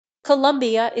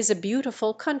Colombia is a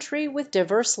beautiful country with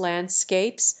diverse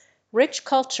landscapes, rich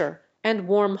culture, and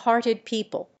warm-hearted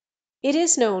people. It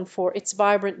is known for its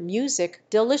vibrant music,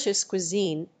 delicious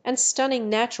cuisine, and stunning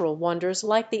natural wonders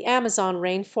like the Amazon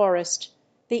rainforest,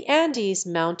 the Andes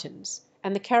Mountains,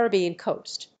 and the Caribbean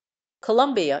coast.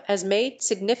 Colombia has made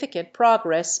significant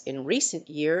progress in recent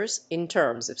years in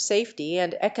terms of safety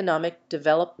and economic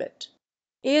development.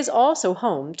 It is also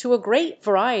home to a great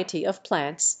variety of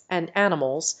plants and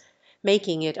animals,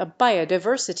 making it a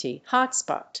biodiversity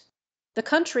hotspot. The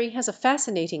country has a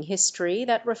fascinating history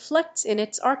that reflects in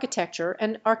its architecture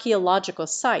and archaeological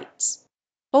sites.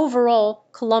 Overall,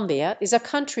 Colombia is a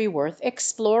country worth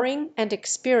exploring and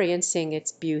experiencing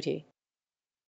its beauty.